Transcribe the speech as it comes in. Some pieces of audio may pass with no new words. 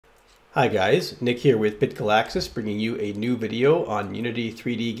Hi guys, Nick here with BitGalaxis, bringing you a new video on Unity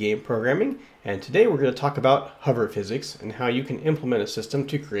 3D game programming, and today we're going to talk about hover physics and how you can implement a system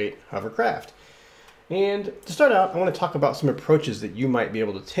to create hovercraft. And to start out, I want to talk about some approaches that you might be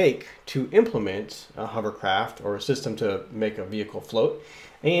able to take to implement a hovercraft or a system to make a vehicle float.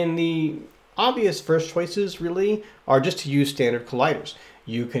 And the obvious first choices really are just to use standard colliders.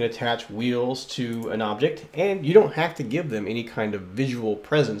 You can attach wheels to an object and you don't have to give them any kind of visual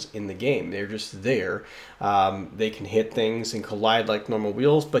presence in the game. They're just there. They can hit things and collide like normal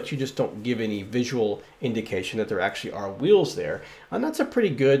wheels, but you just don't give any visual indication that there actually are wheels there. And that's a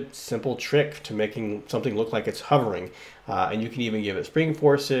pretty good, simple trick to making something look like it's hovering. And you can even give it spring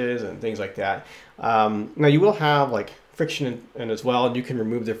forces and things like that. Now you will have like friction and as well, and you can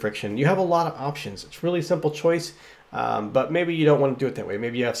remove the friction. You have a lot of options. It's really simple choice. But maybe you don't want to do it that way.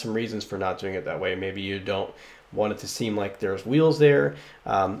 Maybe you have some reasons for not doing it that way. Maybe you don't want it to seem like there's wheels there.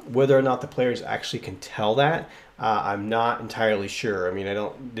 Whether or not the players actually can tell that, I'm not entirely sure. I mean,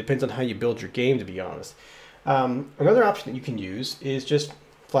 depends on how you build your game, to be honest. Another option that you can use is just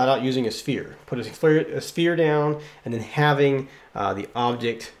flat out using a sphere. Put a sphere down and then having the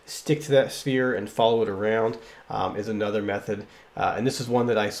object stick to that sphere and follow it around is another method. And this is one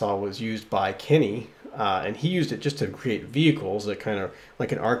that I saw was used by Kenny. And he used it just to create vehicles that kind of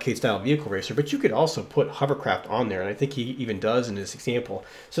like an arcade style vehicle racer, but you could also put hovercraft on there, and I think he even does in this example.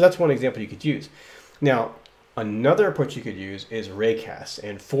 So that's one example you could use. Now, another approach you could use is raycasts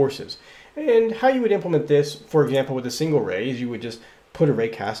and forces. And how you would implement this, for example, with a single ray, is you would just put a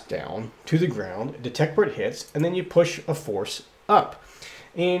raycast down to the ground, detect where it hits, and then you push a force up.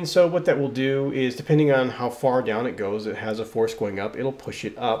 And so what that will do is, depending on how far down it goes, it has a force going up, it'll push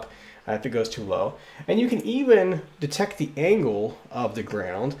it up if it goes too low. And you can even detect the angle of the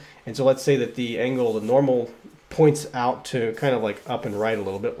ground. And so let's say that the angle, the normal, points out to kind of like up and right a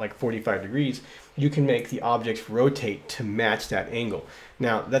little bit, like 45 degrees. You can make the objects rotate to match that angle.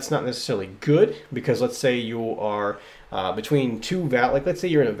 Now, that's not necessarily good, because let's say you are between two like let's say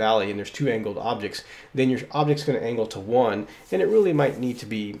you're in a valley and there's two angled objects, then your object's going to angle to one, and it really might need to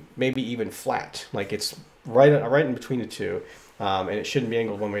be maybe even flat, like it's right in between the two. And it shouldn't be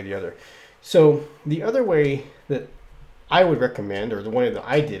angled one way or the other. So the other way that I would recommend, or the way that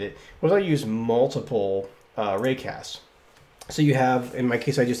I did it, was I used multiple raycasts. So you have, in my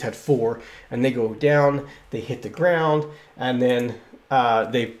case, I just had 4, and they go down, they hit the ground, and then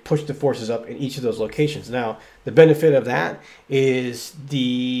they push the forces up in each of those locations. Now, the benefit of that is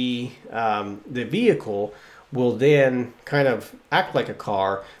the vehicle will then kind of act like a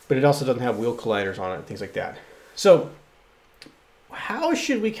car, but it also doesn't have wheel colliders on it and things like that. So how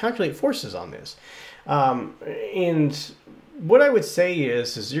should we calculate forces on this? And what I would say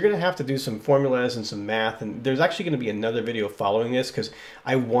is you're going to have to do some formulas and some math, and there's actually going to be another video following this, because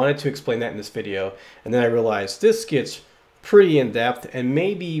I wanted to explain that in this video, and then I realized this gets pretty in-depth and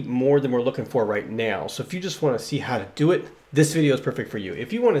maybe more than we're looking for right now. So if you just want to see how to do it, this video is perfect for you.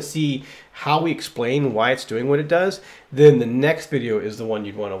 If you want to see how we explain why it's doing what it does, then the next video is the one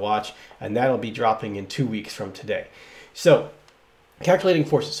you'd want to watch, and that'll be dropping in 2 weeks from today. So calculating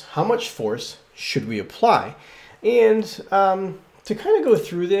forces. How much force should we apply? And to kind of go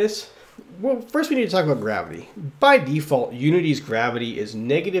through this, well, first we need to talk about gravity. By default, Unity's gravity is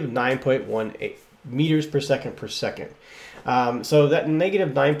negative 9.18 meters per second per second. So that negative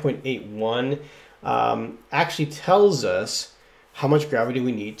 9.81 actually tells us how much gravity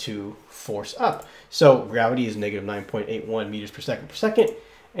we need to force up. So gravity is negative 9.81 meters per second.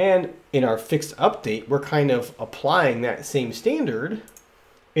 And in our fixed update, we're kind of applying that same standard.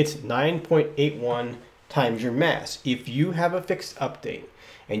 It's 9.81 times your mass. If you have a fixed update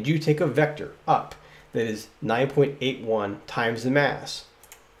and you take a vector up that is 9.81 times the mass,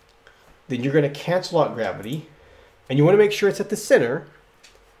 then you're going to cancel out gravity, and you want to make sure it's at the center,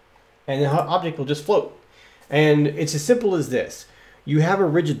 and the object will just float. And it's as simple as this. You have a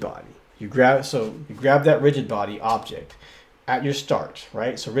rigid body. You grab that rigid body object at your start,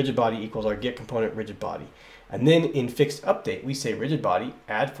 right? So rigid body equals our get component rigid body. And then in fixed update, we say rigid body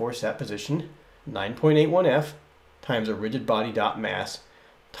add force at position 9.81f times a rigid body dot mass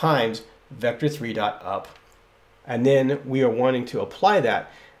times vector 3 dot up. And then we are wanting to apply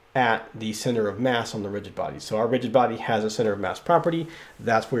that at the center of mass on the rigid body. So our rigid body has a center of mass property.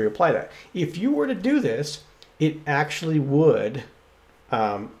 That's where you apply that. If you were to do this, it actually would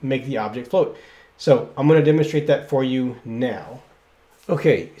make the object float. So I'm going to demonstrate that for you now.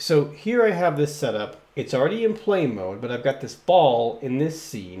 Okay, so here I have this set up. It's already in play mode, but I've got this ball in this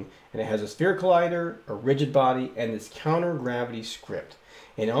scene, and it has a sphere collider, a rigid body, and this counter-gravity script.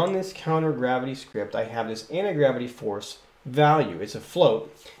 And on this counter-gravity script, I have this anti-gravity force value. It's a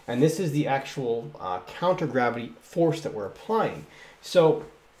float, and this is the actual counter-gravity force that we're applying. So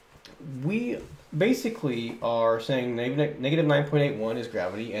we basically are saying negative 9.81 is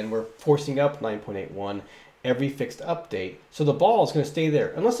gravity, and we're forcing up 9.81 every fixed update. So the ball is going to stay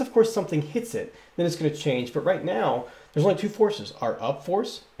there, unless of course something hits it, then it's going to change. But right now, there's only two forces, our up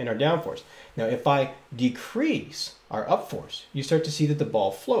force and our down force. Now, if I decrease our up force, you start to see that the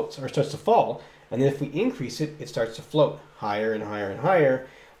ball floats or starts to fall. And then if we increase it, it starts to float higher and higher and higher.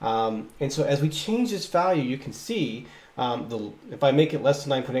 And so as we change this value, you can see if I make it less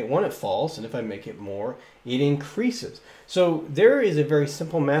than 9.81, it falls. And if I make it more, it increases. So there is a very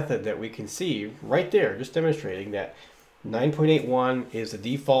simple method that we can see right there, just demonstrating that 9.81 is the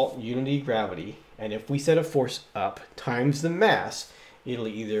default Unity gravity. And if we set a force up times the mass, it'll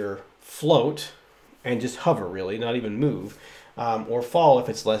either float and just hover, really, not even move, or fall if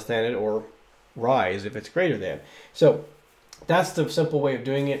it's less than it, or rise if it's greater than. So that's the simple way of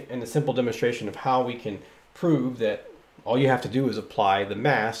doing it, and the simple demonstration of how we can prove that all you have to do is apply the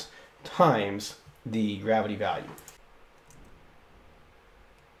mass times the gravity value.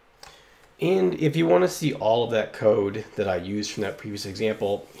 And if you want to see all of that code that I used from that previous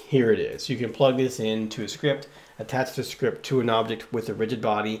example, here it is. You can plug this into a script, attach the script to an object with a rigid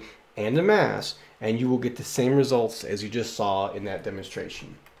body and a mass, and you will get the same results as you just saw in that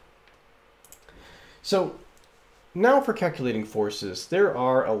demonstration. So now for calculating forces, there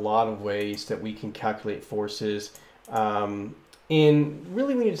are a lot of ways that we can calculate forces. And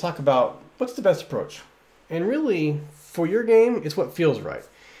really we need to talk about what's the best approach. And really, for your game, it's what feels right.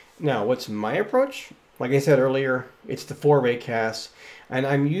 Now, what's my approach? Like I said earlier, it's the 4 Raycasts, and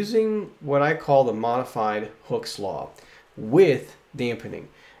I'm using what I call the modified Hooke's law with dampening.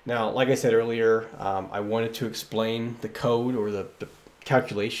 Now, like I said earlier, I wanted to explain the code or the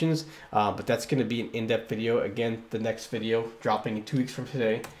calculations, but that's going to be an in-depth video. Again, the next video dropping in 2 weeks from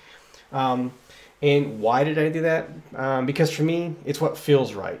today. And why did I do that? Because for me, it's what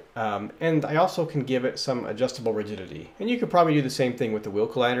feels right. And I also can give it some adjustable rigidity. And you could probably do the same thing with the wheel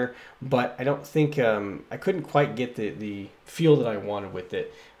collider, but I don't think, I couldn't quite get the feel that I wanted with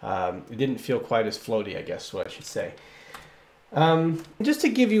it. It didn't feel quite as floaty, I guess, what I should say. Just to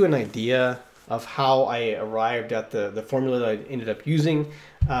give you an idea of how I arrived at the formula that I ended up using,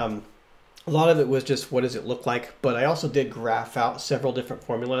 a lot of it was just what does it look like, but I also did graph out several different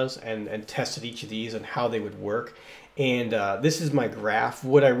formulas and tested each of these and how they would work. And this is my graph.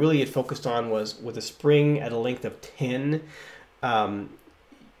 What I really had focused on was with a spring at a length of 10 and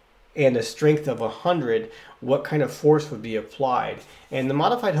a strength of 100, what kind of force would be applied. And the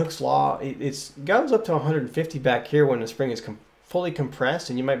modified Hooke's law, it goes up to 150 back here when the spring is fully compressed,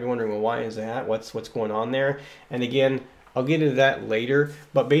 and you might be wondering, well, why is that? What's going on there? And again, I'll get into that later,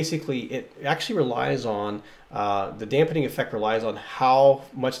 but basically it actually relies on, the dampening effect relies on how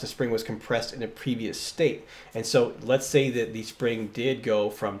much the spring was compressed in a previous state. And so let's say that the spring did go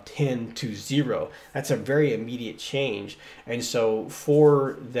from 10 to 0. That's a very immediate change. And so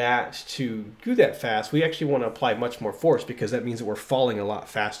for that to do that fast, we actually want to apply much more force, because that means that we're falling a lot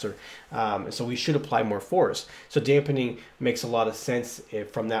faster. So we should apply more force. So dampening makes a lot of sense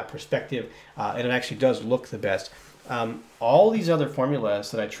from that perspective, and it actually does look the best. All these other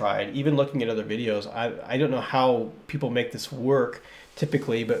formulas that I tried, even looking at other videos, I don't know how people make this work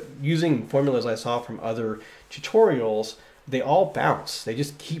typically, but using formulas I saw from other tutorials, they all bounce. They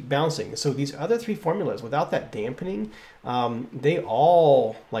just keep bouncing. So these other 3 formulas, without that dampening, they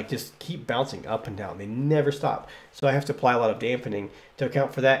all like just keep bouncing up and down. They never stop. So I have to apply a lot of dampening to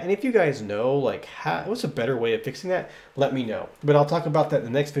account for that. And if you guys know like what's a better way of fixing that, let me know. But I'll talk about that in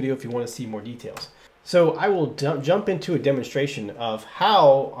the next video if you want to see more details. So I will jump into a demonstration of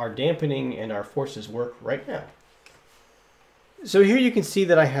how our dampening and our forces work right now. So here you can see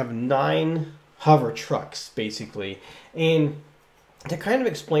that I have 9 hover trucks basically. And to kind of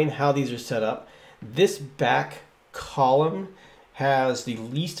explain how these are set up, this back column has the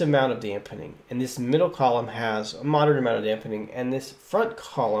least amount of dampening, and this middle column has a moderate amount of dampening, and this front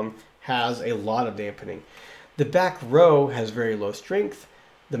column has a lot of dampening. The back row has very low strength.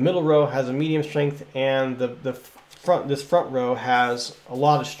 The middle row has a medium strength, and this front row has a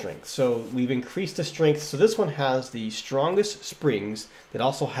lot of strength. So we've increased the strength. So this one has the strongest springs that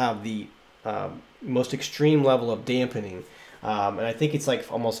also have the most extreme level of dampening. And I think it's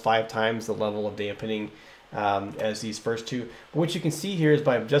like almost 5 times the level of dampening as these first two. But what you can see here is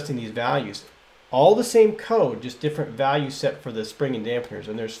by adjusting these values, all the same code, just different values set for the spring and dampeners.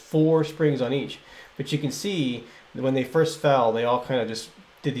 And there's 4 springs on each. But you can see that when they first fell, they all kind of just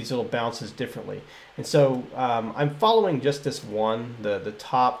did these little bounces differently. And so I'm following just this one, the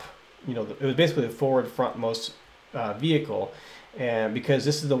top, you know, it was basically the forward frontmost vehicle, and because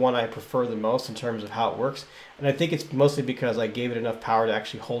this is the one I prefer the most in terms of how it works. And I think it's mostly because I gave it enough power to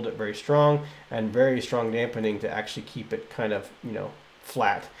actually hold it very strong, and very strong dampening to actually keep it kind of, you know,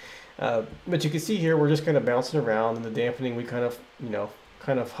 flat. But you can see here we're just kind of bouncing around, and the dampening we kind of, you know,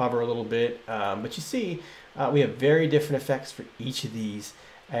 kind of hover a little bit. But you see we have very different effects for each of these,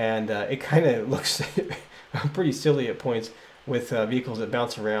 and it kind of looks pretty silly at points with vehicles that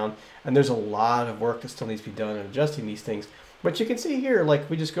bounce around. And there's a lot of work that still needs to be done in adjusting these things. But you can see here, like,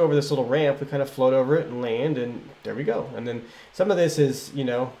 we just go over this little ramp, we kind of float over it and land, and there we go. And then some of this is, you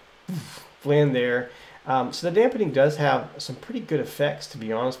know, land there. So the dampening does have some pretty good effects, to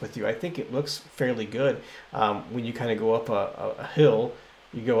be honest with you. I think it looks fairly good when you kind of go up a hill.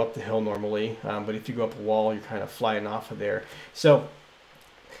 You go up the hill normally, but if you go up a wall, you're kind of flying off of there. So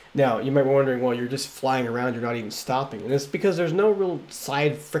now you might be wondering, well, you're just flying around, you're not even stopping. And it's because there's no real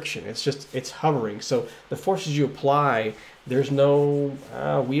side friction. It's hovering. So the forces you apply, there's no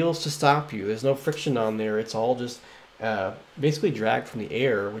wheels to stop you. There's no friction on there. It's all just basically drag from the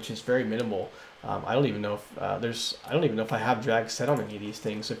air, which is very minimal. I don't even know if I don't even know if I have drag set on any of these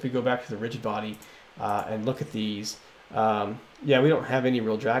things. So if we go back to the rigid body and look at these, yeah, we don't have any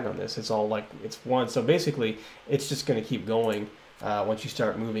real drag on this. It's all like, it's one. So basically it's just going to keep going once you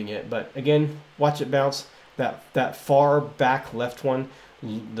start moving it. But again, watch it bounce. That far back left one,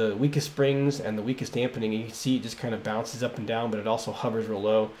 the weakest springs and the weakest dampening, you can see it just kind of bounces up and down, but it also hovers real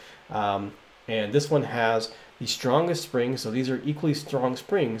low. And this one has the strongest springs, so these are equally strong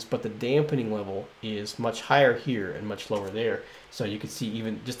springs, but the dampening level is much higher here and much lower there. So you can see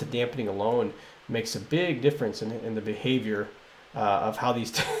even just the dampening alone makes a big difference in the behavior of how these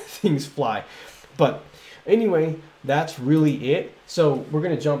things fly. But anyway, that's really it. So we're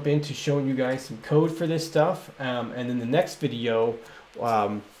going to jump into showing you guys some code for this stuff, and in the next video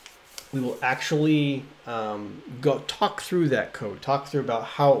we will actually go talk through that code, talk through about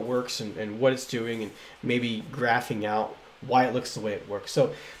how it works and what it's doing, and maybe graphing out why it looks the way it works.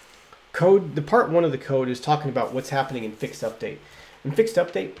 So code, the part one of the code is talking about what's happening in fixed update. In fixed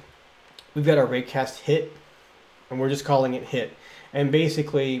update, we've got our Raycast hit, and we're just calling it hit. And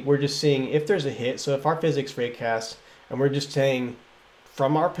basically we're just seeing if there's a hit. So if our physics Raycast, and we're just saying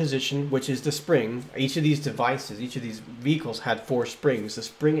from our position, which is the spring, each of these devices, each of these vehicles had 4 springs. The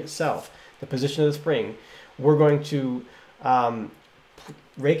spring itself, the position of the spring, we're going to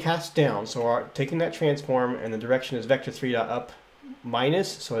Raycast down. So taking that transform, and the direction is vector3.up minus,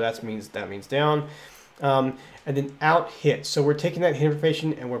 so that means down. And then out hit. So we're taking that hit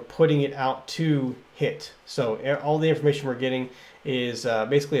information and we're putting it out to hit. So all the information we're getting is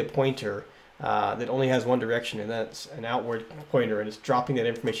basically a pointer that only has one direction, and that's an outward pointer, and it's dropping that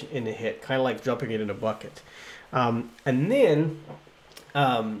information in the hit, kind of like dumping it in a bucket. And then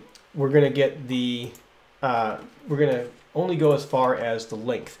we're going to get the, we're going to only go as far as the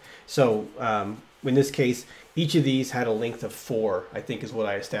length. So in this case, each of these had a length of 4, I think is what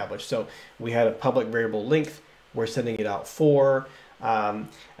I established. So we had a public variable length. We're sending it out 4. And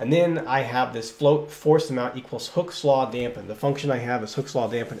then I have this float force amount equals Hooke's law dampen. The function I have is Hooke's law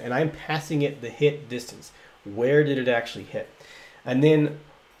dampen, and I'm passing it the hit distance. Where did it actually hit? And then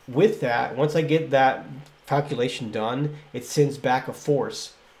with that, once I get that calculation done, it sends back a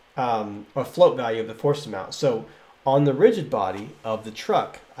force, a float value of the force amount. So on the rigid body of the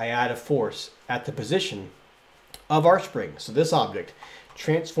truck, I add a force at the position of our spring. So this object,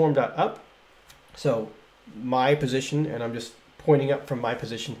 transform.up. So my position, and I'm just pointing up from my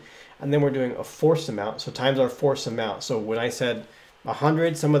position, and then we're doing a force amount, so times our force amount. So when I said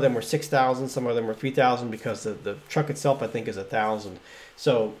 100, some of them were 6,000, some of them were 3,000, because the truck itself I think is 1,000.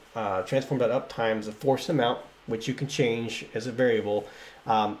 So transform.up times the force amount, which you can change as a variable,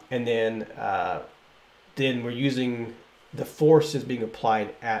 and then we're using the force is being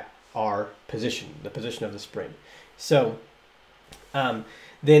applied at our position, the position of the spring. So then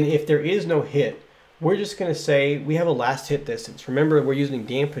if there is no hit, we're just going to say we have a last hit distance. Remember, we're using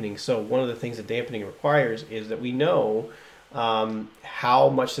dampening, so one of the things that dampening requires is that we know how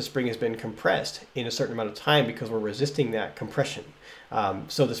much the spring has been compressed in a certain amount of time, because we're resisting that compression.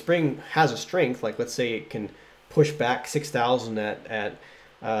 So the spring has a strength, like let's say it can push back 6,000 at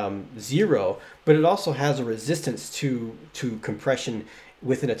 0, but it also has a resistance to compression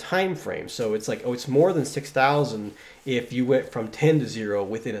within a time frame. So it's like, oh, it's more than 6,000 if you went from 10 to 0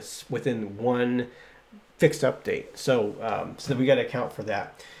 within one fixed update. So so we got to account for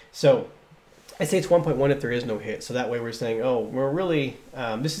that. So I say it's 1.1 if there is no hit. So that way we're saying, oh, we're really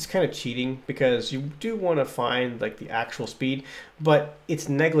this is kind of cheating, because you do want to find like the actual speed, but it's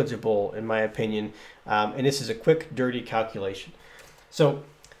negligible in my opinion. And this is a quick, dirty calculation. So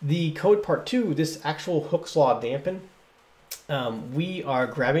The code part 2, this actual Hooke's law dampen, we are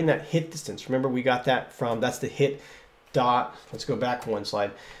grabbing that hit distance. Remember, we got that from, that's the hit dot, let's go back one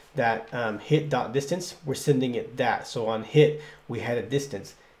slide, that hit dot distance, we're sending it that. So on hit, we had a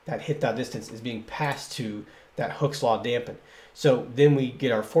distance. That hit dot distance is being passed to that Hooke's law dampen. So then we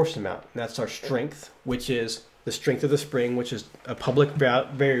get our force amount, and that's our strength, which is the strength of the spring, which is a public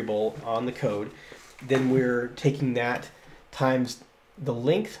variable on the code. Then we're taking that times the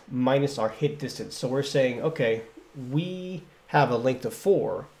length minus our hit distance. So we're saying, okay, we have a length of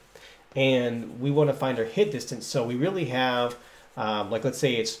 4, and we want to find our hit distance. So we really have, like, let's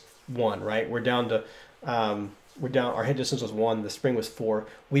say it's 1, right? We're down to, our hit distance was 1, the spring was 4.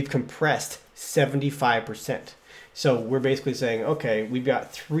 We've compressed 75%. So we're basically saying, okay, we've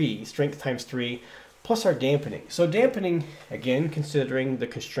got 3, strength times 3, plus our dampening. So dampening, again, considering the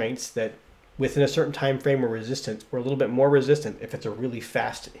constraints that within a certain time frame or resistance, we're a little bit more resistant if it's a really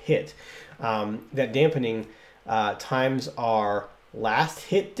fast hit. That dampening times our last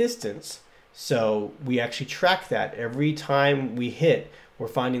hit distance. So we actually track that every time we hit. We're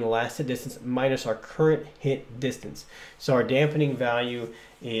finding the last hit distance minus our current hit distance. So our dampening value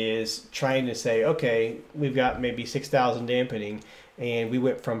is trying to say, okay, we've got maybe 6,000 dampening, and we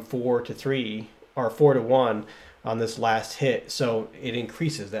went from 4 to 3 or 4 to 1 on this last hit. So it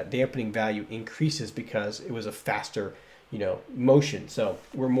increases, that dampening value increases because it was a faster, motion. So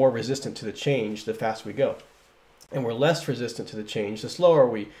we're more resistant to the change the faster we go. And we're less resistant to the change the slower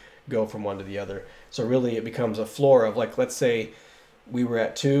we go from one to the other. So really it becomes a floor of, like, let's say we were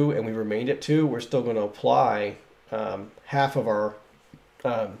at 2 and we remained at 2, we're still going to apply half of our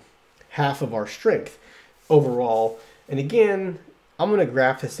strength overall. And again, I'm going to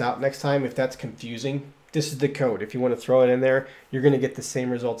graph this out next time if that's confusing. This is the code. If you want to throw it in there, you're going to get the same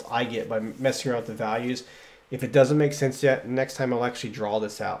results I get by messing around with the values. If it doesn't make sense yet, next time I'll actually draw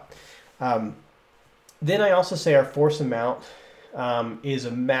this out. Then I also say our force amount is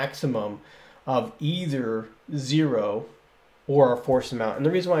a maximum of either 0 or our force amount. And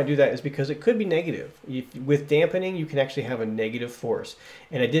the reason why I do that is because it could be negative. With dampening, you can actually have a negative force.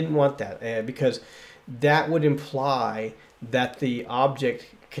 And I didn't want that because that would imply that the object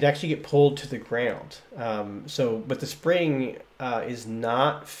could actually get pulled to the ground. But the spring is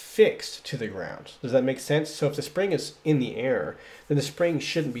not fixed to the ground. Does that make sense? So if the spring is in the air, then the spring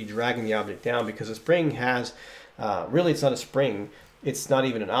shouldn't be dragging the object down, because the spring has, really it's not a spring, it's not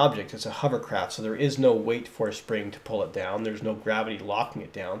even an object, it's a hovercraft. So there is no weight for a spring to pull it down. There's no gravity locking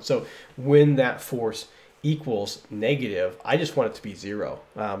it down. So when that force equals negative, I just want it to be 0,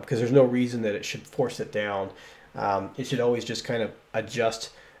 because there's no reason that it should force it down. It should always just kind of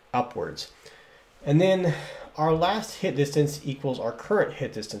adjust upwards. And then our last hit distance equals our current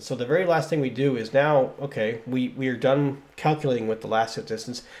hit distance. So the very last thing we do is now, okay, we are done calculating with the last hit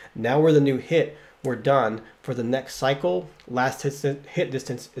distance. Now we're the new hit. We're done. For the next cycle, last hit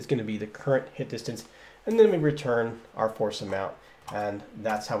distance is going to be the current hit distance. And then we return our force amount. And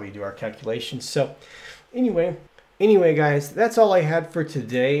that's how we do our calculations. So anyway, guys, that's all I had for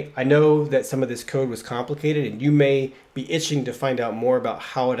today. I know that some of this code was complicated, and you may be itching to find out more about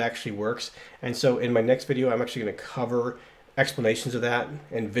how it actually works. And so in my next video, I'm actually going to cover explanations of that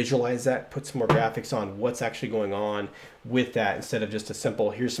and visualize that, put some more graphics on what's actually going on with that, instead of just a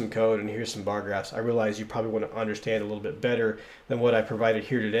simple, here's some code and here's some bar graphs. I realize you probably want to understand a little bit better than what I provided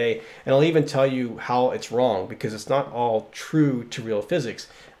here today. And I'll even tell you how it's wrong, because it's not all true to real physics.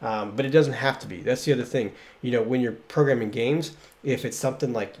 But it doesn't have to be. That's the other thing. When you're programming games, if it's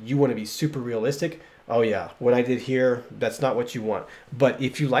something like you want to be super realistic, oh yeah, what I did here, that's not what you want. But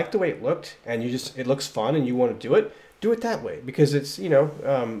if you like the way it looked and it looks fun and you want to do it that way, because it's,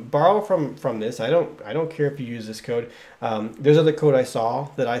 borrow from this. I don't care if you use this code. There's other code I saw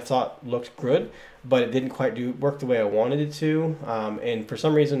that I thought looked good, but it didn't quite work the way I wanted it to. And for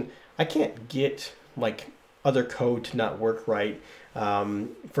some reason, I can't get like other code to not work right.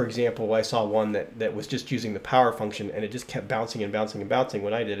 For example, I saw one that was just using the power function, and it just kept bouncing and bouncing and bouncing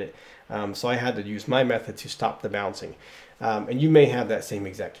when I did it. So I had to use my method to stop the bouncing. And you may have that same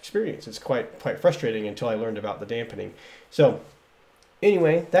exact experience. It's quite frustrating until I learned about the dampening. So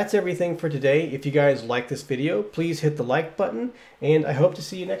anyway, that's everything for today. If you guys like this video, please hit the like button, and I hope to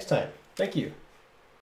see you next time. Thank you.